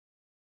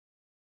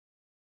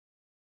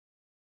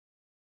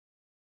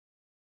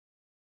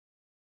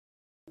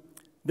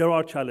There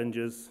are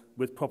challenges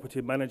with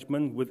property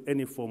management, with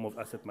any form of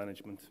asset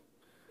management.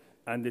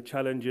 And the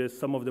challenges,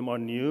 some of them are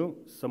new,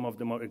 some of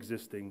them are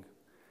existing.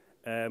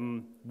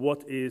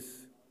 What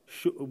is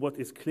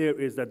clear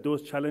is that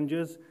those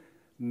challenges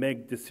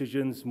make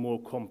decisions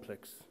more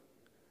complex,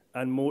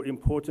 and more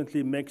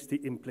importantly, makes the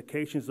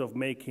implications of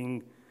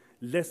making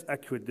less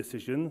accurate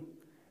decisions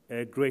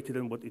greater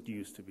than what it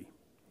used to be.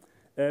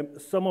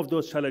 Some of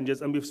those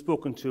challenges, and we've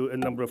spoken to a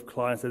number of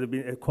clients, there have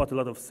been quite a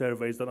lot of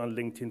surveys done on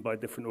LinkedIn by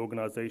different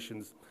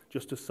organizations,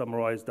 just to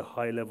summarize the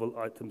high-level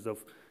items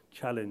of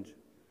challenge.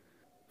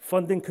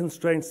 Funding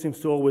constraints seems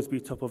to always be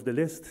top of the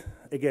list.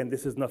 Again,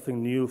 this is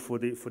nothing new for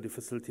the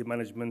facility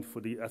management,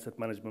 for the asset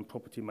management,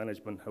 property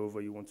management,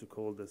 however you want to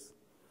call this.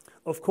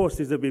 Of course,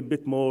 these have been a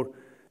bit more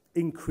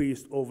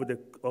increased over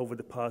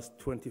the past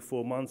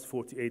 24 months,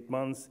 48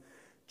 months.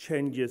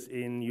 Changes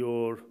in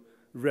your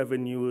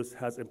revenues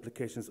has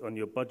implications on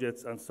your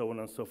budgets and so on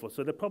and so forth.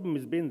 So the problem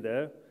has been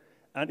there,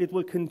 and it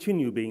will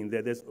continue being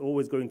there. There's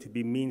always going to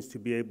be means to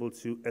be able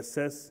to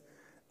assess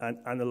and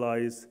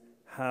analyze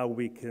how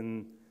we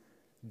can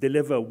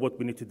deliver what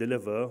we need to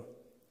deliver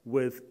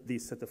with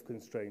these set of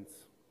constraints.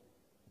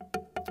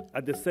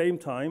 At the same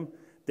time,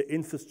 the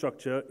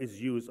infrastructure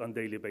is used on a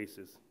daily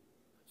basis.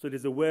 So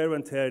there's a wear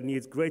and tear,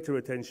 needs greater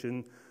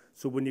attention.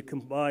 So when you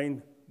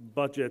combine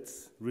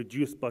budgets,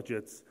 reduced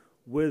budgets,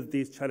 with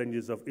these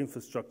challenges of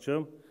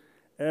infrastructure,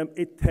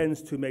 it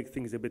tends to make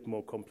things a bit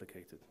more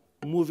complicated.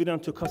 Moving on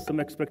to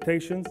customer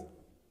expectations,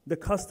 the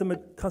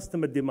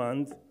customer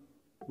demand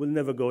will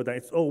never go down.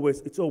 It's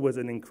always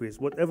an increase.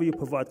 Whatever you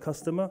provide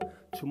customer,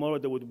 tomorrow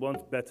they would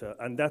want better.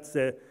 And that's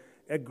a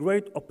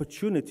great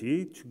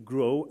opportunity to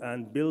grow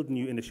and build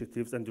new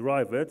initiatives and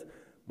drive it,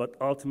 but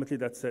ultimately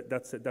that's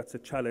a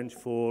challenge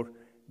for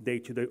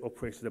day-to-day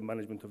operation and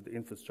management of the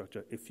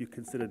infrastructure if you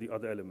consider the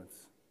other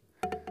elements.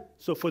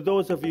 So for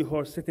those of you who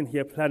are sitting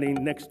here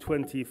planning next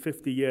 20,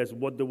 50 years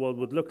what the world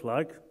would look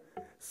like,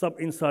 some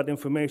inside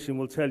information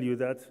will tell you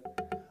that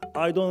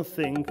I don't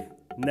think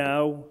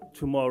now,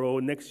 tomorrow,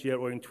 next year,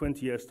 or in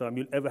 20 years' time,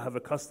 you'll ever have a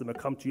customer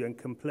come to you and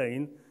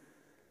complain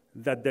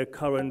that their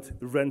current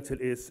rental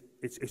is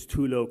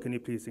too low, can you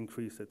please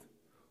increase it?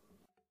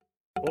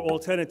 Or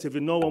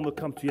alternatively, no one will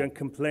come to you and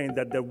complain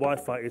that their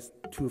Wi-Fi is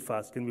too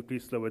fast, can we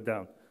please slow it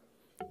down?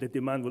 The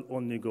demand will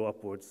only go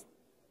upwards.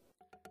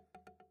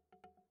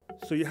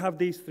 So you have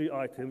these three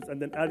items,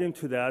 and then adding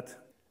to that,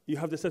 you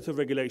have the set of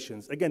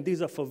regulations. Again,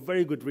 these are for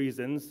very good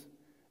reasons.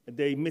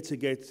 They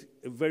mitigate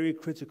very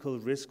critical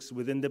risks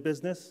within the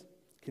business,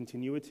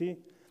 continuity,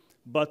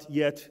 but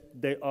yet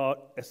they are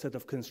a set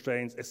of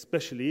constraints,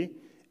 especially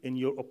in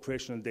your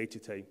operational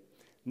day-to-day.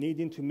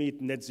 Needing to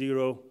meet net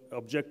zero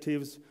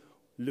objectives,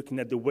 looking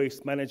at the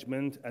waste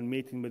management and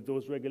meeting with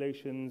those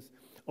regulations,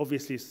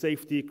 obviously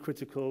safety,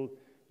 critical,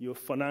 your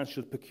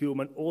financial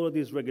procurement, all of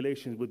these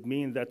regulations would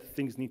mean that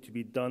things need to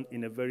be done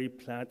in a very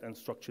planned and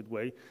structured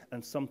way,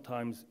 and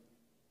sometimes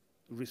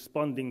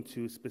responding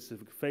to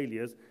specific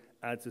failures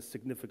adds a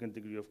significant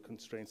degree of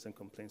constraints and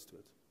complaints to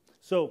it.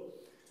 So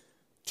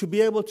to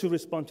be able to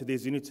respond to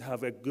this, you need to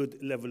have a good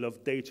level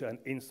of data and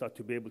insight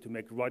to be able to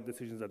make right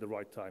decisions at the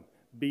right time,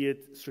 be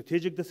it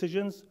strategic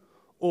decisions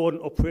or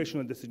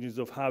operational decisions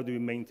of how do we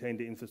maintain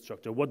the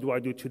infrastructure. What do I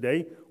do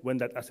today when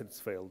that asset's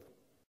failed?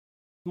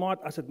 Smart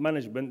asset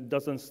management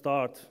doesn't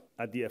start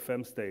at the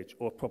FM stage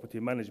or property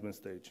management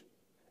stage.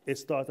 It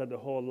starts at the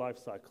whole life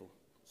cycle.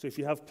 So if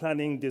you have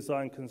planning,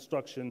 design,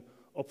 construction,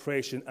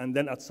 operation, and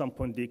then at some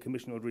point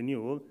decommission or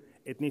renewal,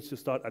 it needs to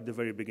start at the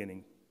very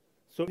beginning.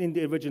 So in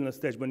the original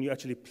stage, when you're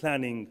actually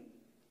planning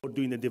or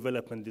doing the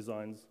development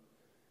designs,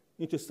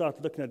 you need to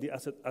start looking at the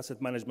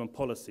asset management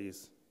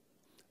policies,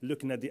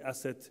 looking at the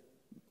asset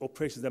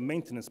operations and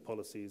maintenance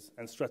policies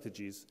and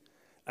strategies,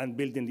 and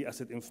building the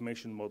asset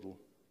information model.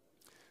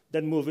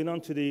 Then moving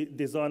on to the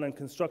design and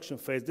construction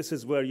phase, this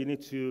is where you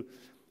need to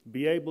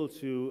be able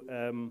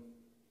to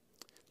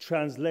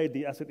translate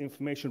the asset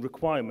information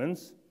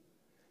requirements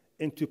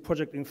into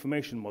project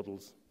information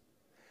models,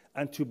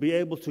 and to be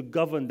able to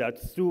govern that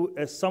through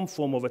some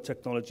form of a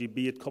technology,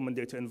 be it common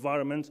data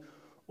environment,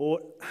 or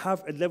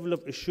have a level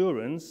of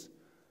assurance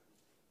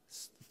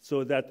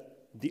so that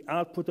the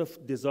output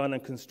of design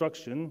and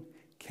construction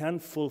can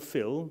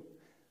fulfill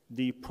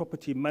the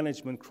property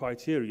management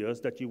criteria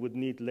that you would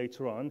need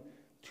later on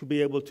to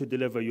be able to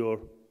deliver your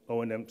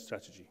O&M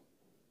strategy.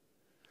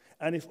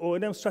 And if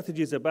O&M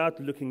strategy is about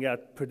looking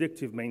at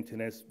predictive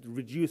maintenance,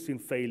 reducing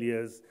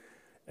failures,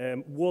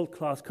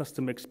 world-class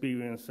customer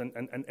experience,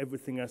 and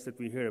everything else that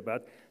we hear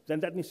about, then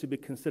that needs to be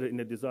considered in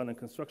the design and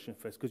construction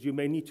phase, because you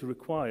may need to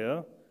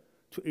require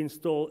to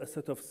install a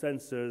set of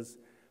sensors,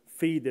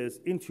 feeders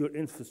into your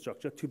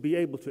infrastructure to be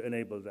able to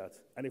enable that.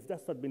 And if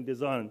that's not been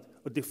designed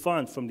or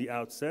defined from the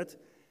outset,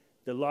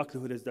 the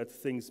likelihood is that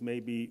things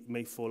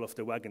may fall off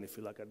the wagon, if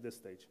you like, at this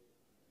stage.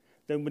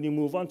 Then when you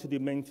move on to the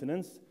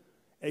maintenance,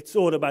 it's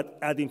all about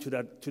adding to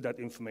that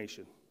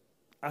information.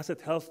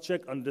 Asset health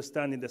check,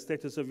 understanding the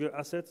status of your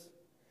assets,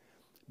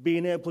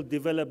 being able to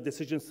develop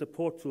decision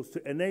support tools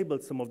to enable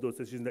some of those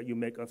decisions that you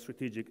make on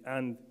strategic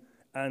and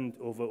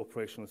over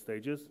operational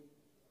stages.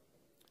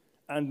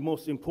 And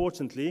most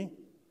importantly,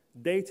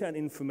 data and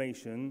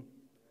information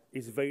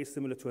is very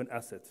similar to an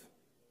asset.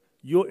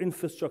 Your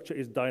infrastructure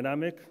is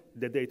dynamic,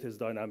 the data is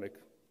dynamic.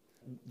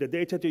 The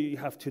data that you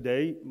have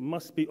today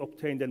must be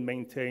obtained and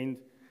maintained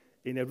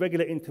in a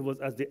regular intervals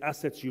as the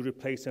assets you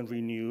replace and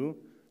renew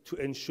to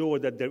ensure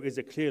that there is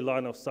a clear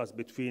line of sight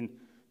between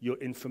your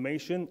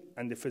information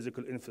and the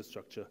physical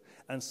infrastructure.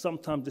 And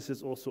sometimes this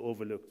is also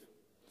overlooked.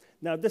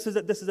 Now, this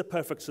is a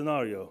perfect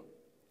scenario.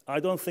 I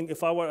don't think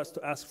if I were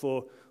to ask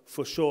for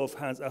show of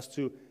hands as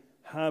to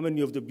how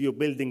many of your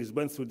buildings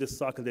went through this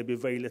cycle, there'd be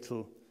very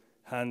little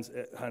hands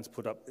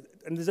put up.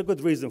 And there's a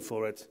good reason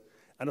for it.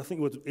 And I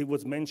think it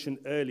was mentioned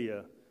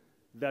earlier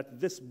that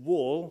this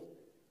wall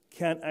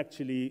can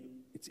actually,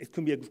 it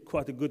can be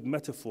quite a good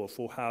metaphor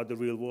for how the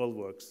real world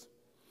works.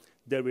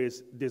 There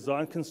is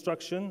design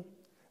construction,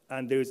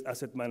 and there is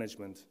asset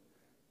management.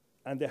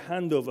 And the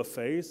handover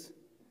phase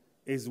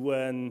is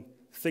when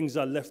things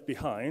are left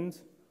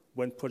behind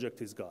when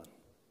project is gone.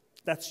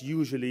 That's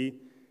usually,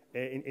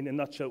 in a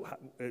nutshell,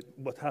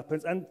 what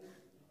happens. And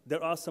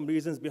there are some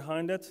reasons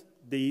behind it.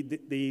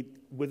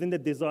 Within the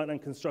design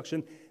and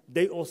construction,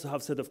 they also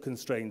have a set of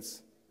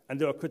constraints.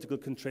 And there are critical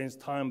constraints,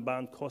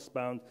 time-bound,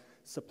 cost-bound,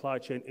 supply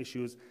chain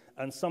issues.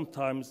 And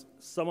sometimes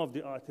some of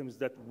the items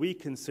that we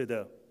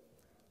consider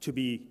to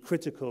be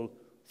critical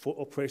for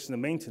operation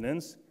and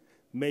maintenance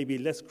may be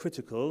less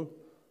critical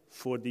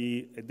for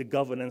the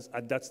governance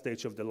at that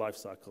stage of the life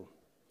cycle.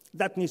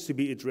 That needs to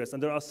be addressed,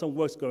 and there are some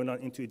works going on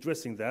into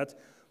addressing that,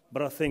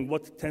 but I think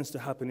what tends to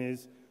happen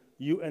is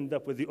you end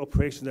up with the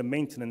operation and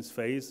maintenance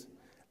phase,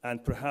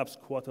 and perhaps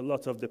quite a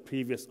lot of the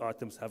previous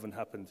items haven't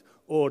happened,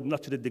 or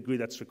not to the degree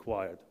that's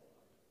required.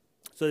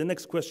 So the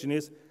next question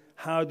is,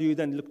 how do you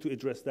then look to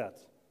address that?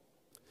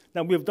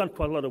 Now, we've done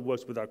quite a lot of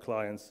work with our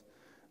clients,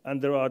 and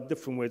there are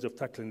different ways of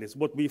tackling this.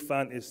 What we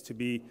found is to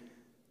be,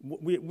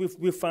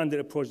 we found the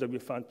approach that we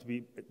found to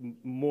be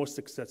more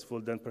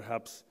successful than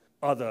perhaps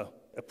other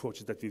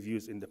approaches that we've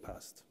used in the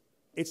past.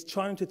 It's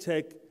trying to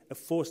take a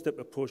four-step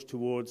approach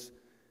towards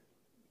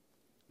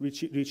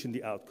reaching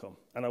the outcome,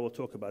 and I will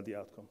talk about the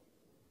outcome.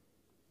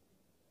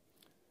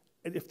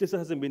 And if this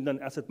hasn't been done,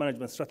 asset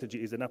management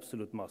strategy is an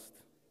absolute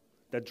must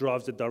that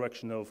drives the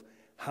direction of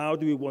how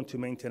do we want to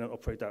maintain and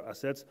operate our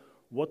assets,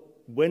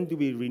 when do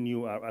we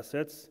renew our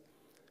assets,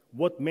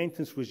 what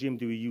maintenance regime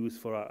do we use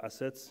for our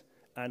assets,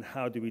 and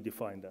how do we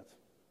define that?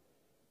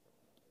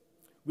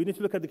 We need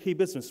to look at the key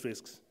business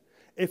risks.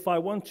 If I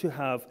want to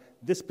have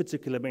this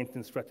particular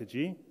maintenance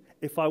strategy,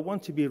 if I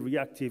want to be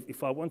reactive,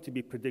 if I want to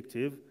be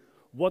predictive,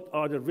 what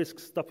are the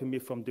risks stopping me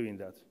from doing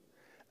that?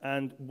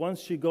 And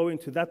once you go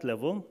into that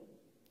level,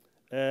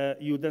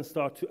 you then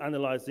start to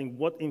analyzing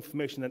what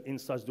information and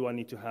insights do I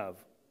need to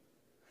have.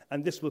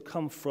 And this will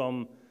come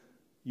from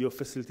your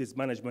facilities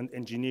management,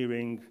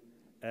 engineering,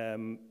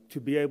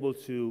 to be able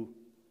to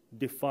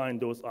define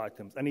those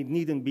items. And it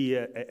needn't be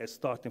a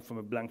starting from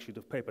a blank sheet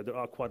of paper. There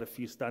are quite a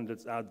few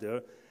standards out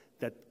there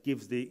that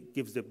gives the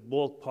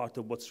ballpark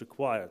of what's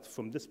required.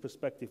 From this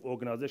perspective,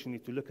 organizations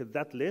need to look at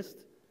that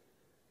list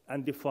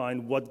and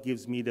define what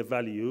gives me the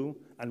value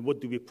and what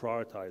do we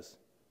prioritize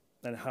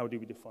and how do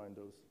we define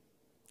those.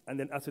 And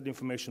then asset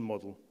information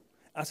model.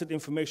 Asset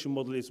information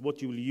model is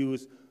what you will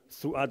use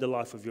throughout the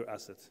life of your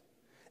asset.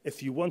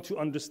 If you want to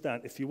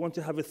understand, if you want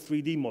to have a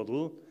 3D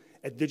model,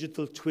 a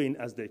digital twin,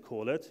 as they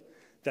call it,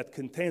 that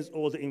contains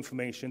all the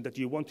information that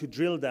you want to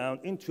drill down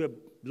into a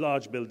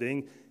large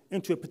building,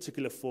 into a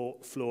particular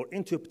floor,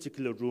 into a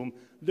particular room,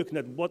 looking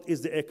at what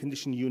is the air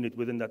conditioning unit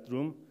within that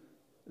room,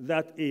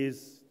 that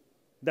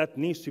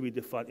needs to be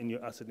defined in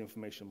your asset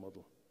information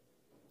model.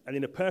 And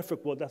in a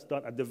perfect world, that's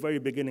done at the very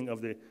beginning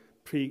of the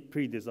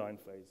pre-design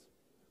phase.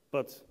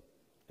 But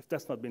if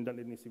that's not been done,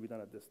 it needs to be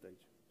done at this stage.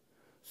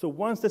 So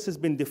once this has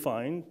been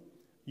defined,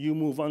 you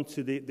move on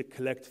to the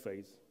collect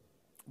phase.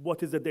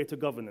 What is the data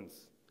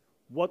governance?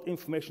 What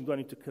information do I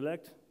need to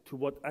collect? To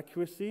what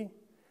accuracy?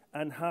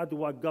 And how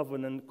do I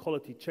govern and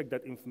quality check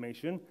that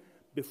information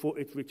before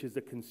it reaches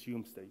the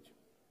consume stage?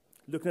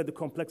 Looking at the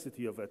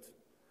complexity of it.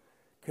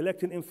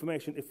 Collecting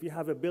information, if you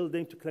have a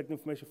building to collect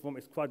information from,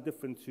 is quite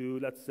different to,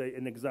 let's say,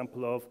 an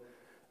example of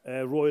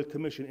a royal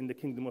commission in the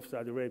Kingdom of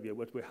Saudi Arabia,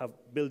 where we have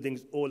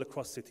buildings all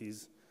across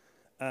cities.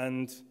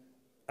 And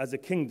as a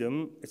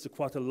kingdom, it's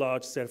quite a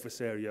large surface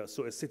area,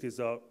 so cities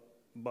are,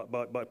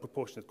 by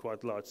proportionate,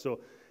 quite large.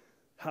 So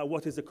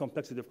what is the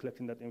complexity of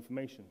collecting that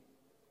information?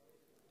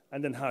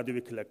 And then how do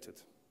we collect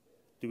it?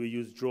 Do we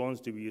use drones?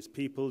 Do we use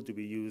people? Do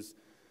we use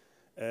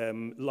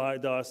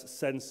LiDARs,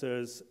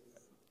 sensors?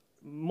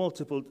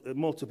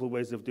 Multiple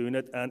ways of doing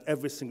it, and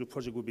every single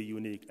project will be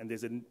unique. And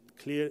there's a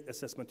clear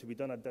assessment to be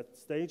done at that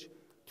stage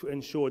to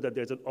ensure that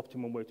there's an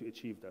optimum way to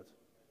achieve that.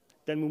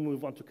 Then we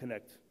move on to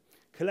connect.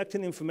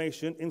 Collecting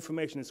information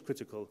is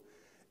critical.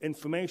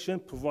 Information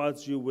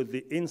provides you with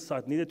the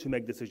insight needed to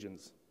make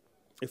decisions.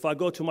 If I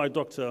go to my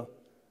doctor,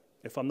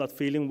 if I'm not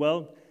feeling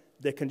well,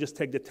 they can just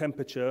take the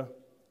temperature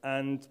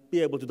and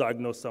be able to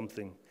diagnose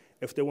something.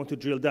 If they want to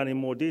drill down in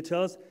more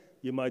details,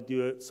 you might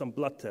do some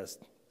blood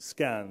tests,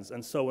 scans,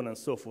 and so on and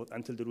so forth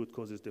until the root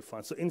cause is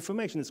defined. So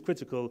information is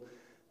critical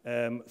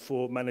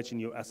for managing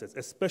your assets,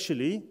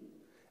 especially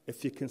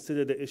if you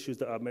consider the issues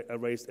that I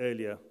raised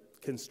earlier: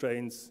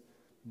 constraints,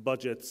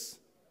 budgets,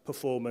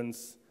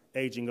 performance,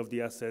 aging of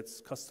the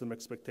assets, customer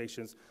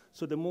expectations.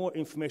 So the more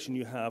information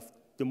you have,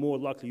 the more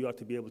likely you are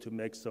to be able to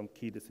make some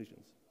key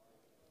decisions.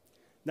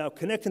 Now,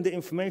 connecting the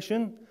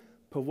information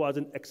provides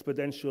an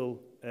exponential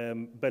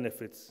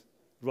benefits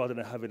rather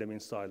than having them in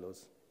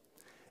silos.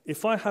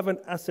 If I have an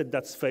asset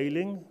that's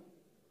failing,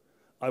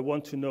 I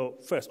want to know,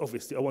 first,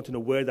 obviously, I want to know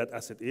where that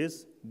asset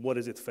is, what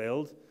has it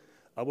failed.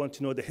 I want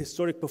to know the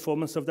historic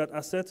performance of that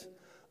asset.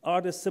 Are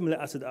there similar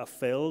assets that have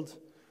failed?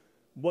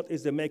 What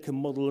is the make and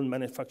model and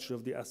manufacture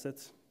of the asset?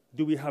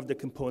 Do we have the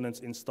components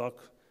in stock?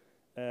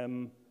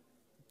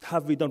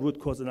 Have we done root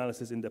cause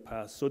analysis in the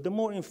past? So the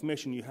more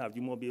information you have,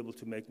 you will be able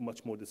to make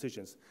much more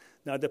decisions.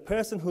 Now, the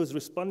person who is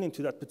responding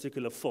to that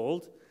particular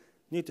fault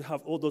need to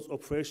have all those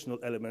operational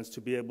elements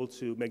to be able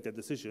to make that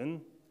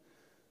decision.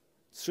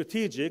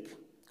 Strategic,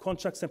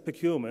 contracts and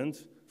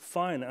procurement,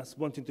 finance,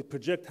 wanting to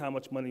project how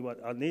much money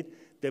I need,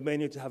 they may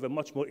need to have a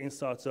much more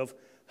insights of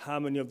how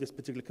many of these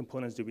particular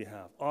components do we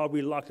have? Are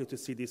we likely to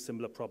see these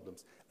similar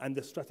problems? And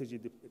the strategy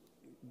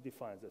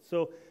defines it.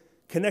 So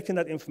connecting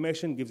that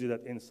information gives you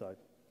that insight.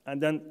 And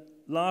then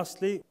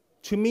lastly,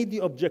 to meet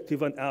the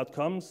objective and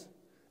outcomes,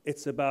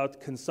 it's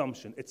about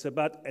consumption. It's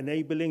about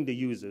enabling the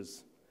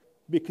users.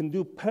 We can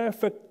do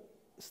perfect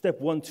step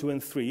 1, 2,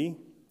 and 3,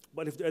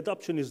 but if the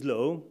adoption is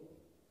low,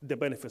 the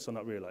benefits are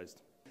not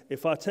realized.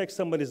 If I take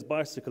somebody's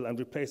bicycle and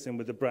replace him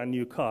with a brand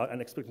new car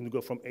and expect him to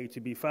go from A to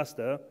B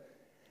faster,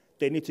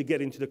 they need to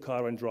get into the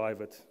car and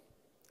drive it.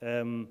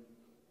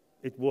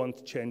 It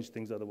won't change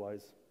things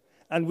otherwise.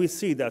 And we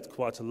see that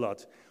quite a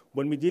lot.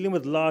 When we're dealing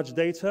with large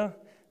data,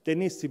 there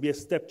needs to be a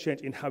step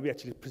change in how we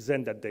actually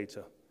present that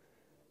data.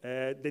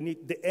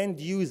 The end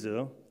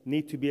user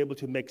need to be able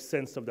to make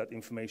sense of that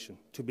information,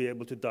 to be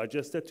able to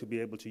digest it, to be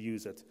able to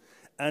use it.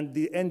 And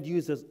the end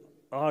users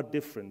are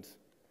different.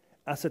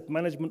 Asset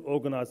management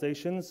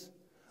organizations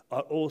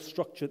are all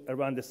structured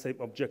around the same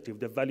objective.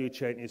 The value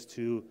chain is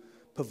to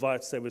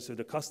provide service to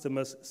the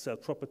customers, sell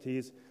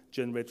properties,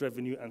 generate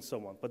revenue, and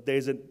so on. But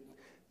there's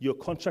your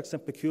contracts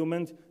and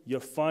procurement, your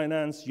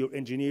finance, your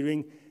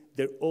engineering,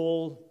 they're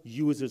all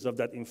users of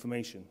that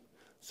information.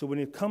 So when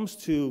it comes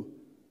to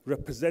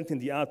representing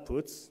the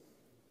outputs,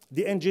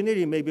 the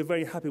engineering may be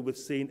very happy with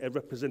seeing a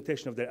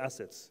representation of their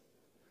assets.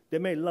 They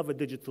may love a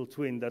digital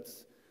twin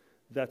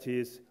that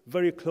is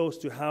very close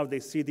to how they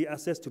see the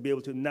assets, to be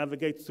able to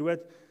navigate through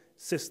it,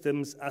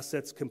 systems,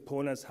 assets,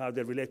 components, how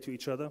they relate to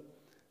each other.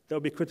 That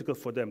will be critical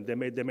for them. They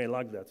may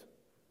like that.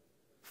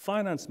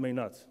 Finance may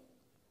not.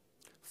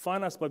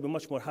 Finance might be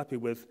much more happy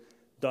with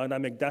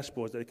dynamic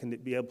dashboards that they can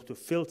be able to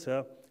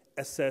filter,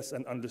 assess,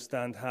 and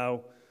understand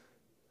how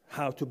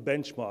to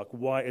benchmark.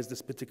 Why is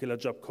this particular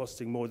job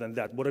costing more than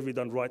that? What have we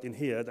done right in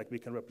here that we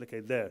can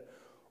replicate there?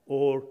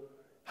 Or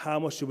how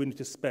much do we need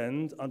to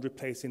spend on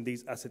replacing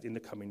these assets in the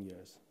coming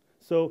years?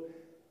 So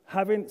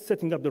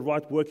setting up the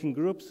right working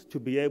groups to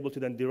be able to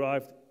then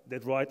derive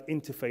the right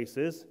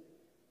interfaces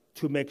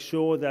to make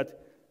sure that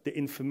the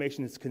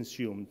information is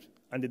consumed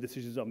and the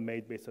decisions are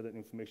made based on that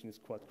information is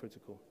quite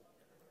critical.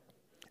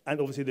 And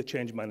obviously the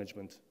change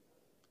management.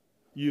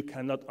 You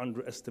cannot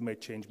underestimate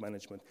change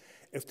management.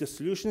 If the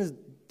solution is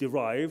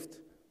derived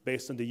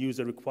based on the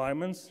user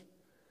requirements,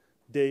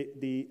 the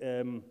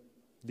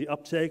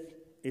uptake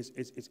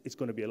is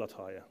going to be a lot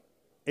higher.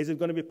 Is it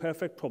going to be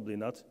perfect? Probably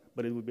not,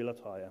 but it will be a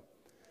lot higher.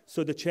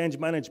 So the change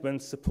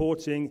management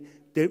supporting,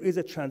 there is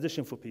a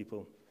transition for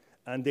people,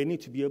 and they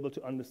need to be able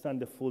to understand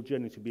the full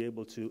journey to be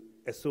able to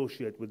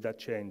associate with that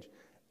change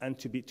and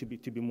to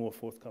be more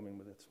forthcoming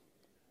with it.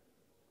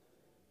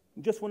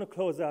 Just want to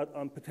close out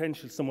on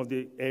potential some of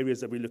the areas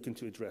that we're looking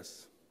to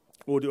address,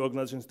 or the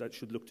organizations that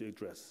should look to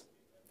address.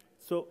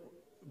 So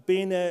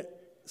being a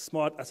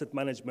smart asset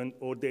management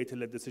or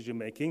data-led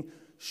decision-making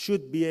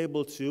should be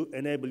able to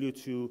enable you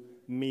to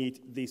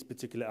meet these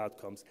particular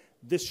outcomes.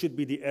 This should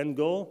be the end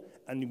goal,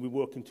 and we're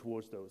working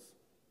towards those.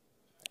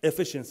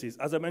 Efficiencies.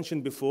 As I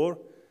mentioned before,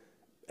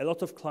 a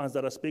lot of clients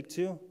that I speak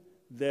to,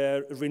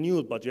 their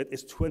renewal budget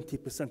is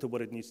 20% of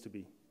what it needs to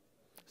be.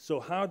 So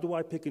how do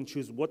I pick and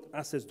choose what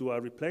assets do I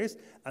replace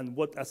and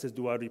what assets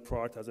do I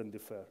reprioritize and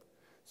defer?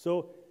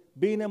 So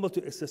being able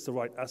to assess the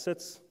right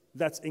assets,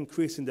 that's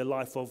increasing the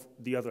life of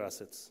the other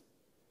assets.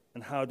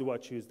 And how do I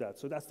choose that?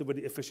 So that's where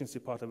the efficiency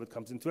part of it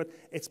comes into it.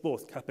 It's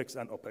both CapEx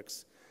and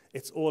OpEx.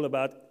 It's all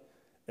about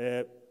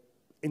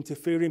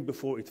interfering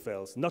before it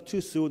fails. Not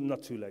too soon,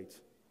 not too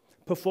late.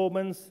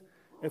 Performance,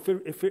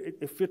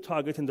 if you're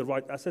targeting the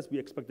right assets, we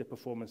expect the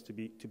performance to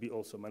be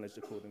also managed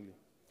accordingly.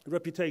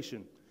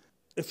 Reputation.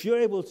 If you're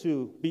able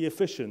to be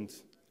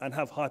efficient and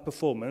have high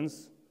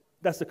performance,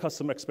 that's the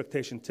customer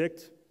expectation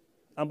ticked.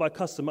 And by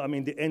customer, I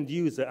mean the end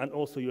user and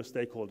also your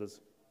stakeholders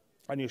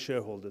and your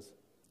shareholders.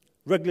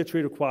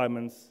 Regulatory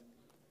requirements.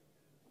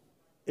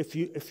 If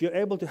you're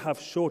able to have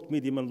short,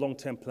 medium, and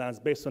long-term plans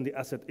based on the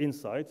asset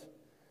insight,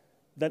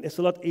 then it's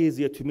a lot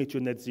easier to meet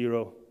your net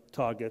zero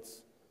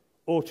targets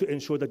or to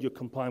ensure that you're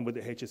complying with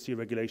the HSE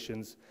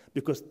regulations,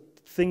 because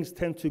things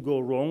tend to go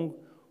wrong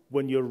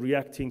when you're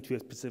reacting to a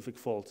specific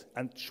fault,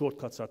 and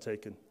shortcuts are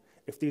taken.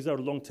 If these are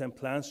long-term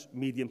plans,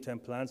 medium-term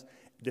plans,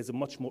 there's a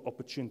much more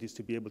opportunities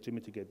to be able to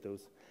mitigate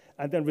those.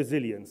 And then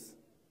resilience.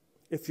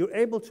 If you're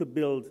able to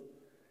build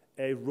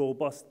a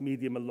robust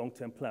medium and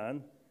long-term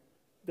plan,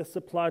 the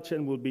supply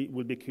chain will be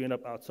queuing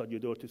up outside your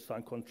door to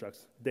sign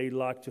contracts. They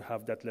like to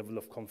have that level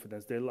of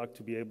confidence. They like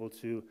to be able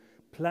to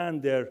plan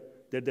their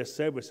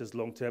services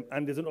long-term.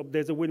 And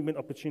there's a win-win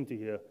opportunity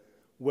here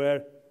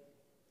where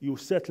you're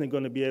certainly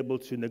going to be able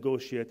to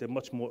negotiate a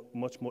much more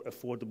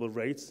affordable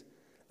rates,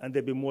 and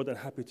they'll be more than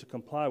happy to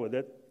comply with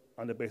it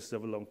on the basis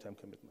of a long-term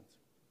commitment.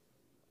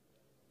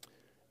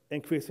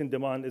 Increasing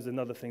demand is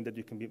another thing that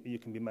you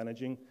can be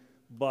managing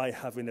by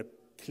having a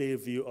clear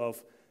view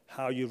of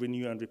how you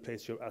renew and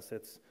replace your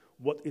assets.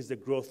 What is the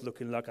growth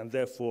looking like, and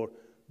therefore,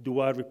 do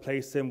I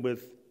replace them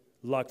with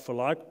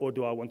like-for-like, or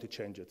do I want to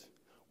change it?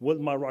 Will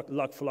my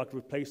like-for-like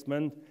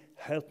replacement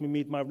help me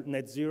meet my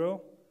net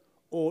zero,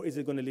 or is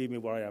it going to leave me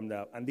where I am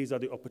now? And these are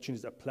the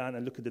opportunities that plan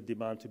and look at the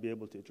demand to be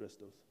able to address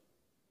those.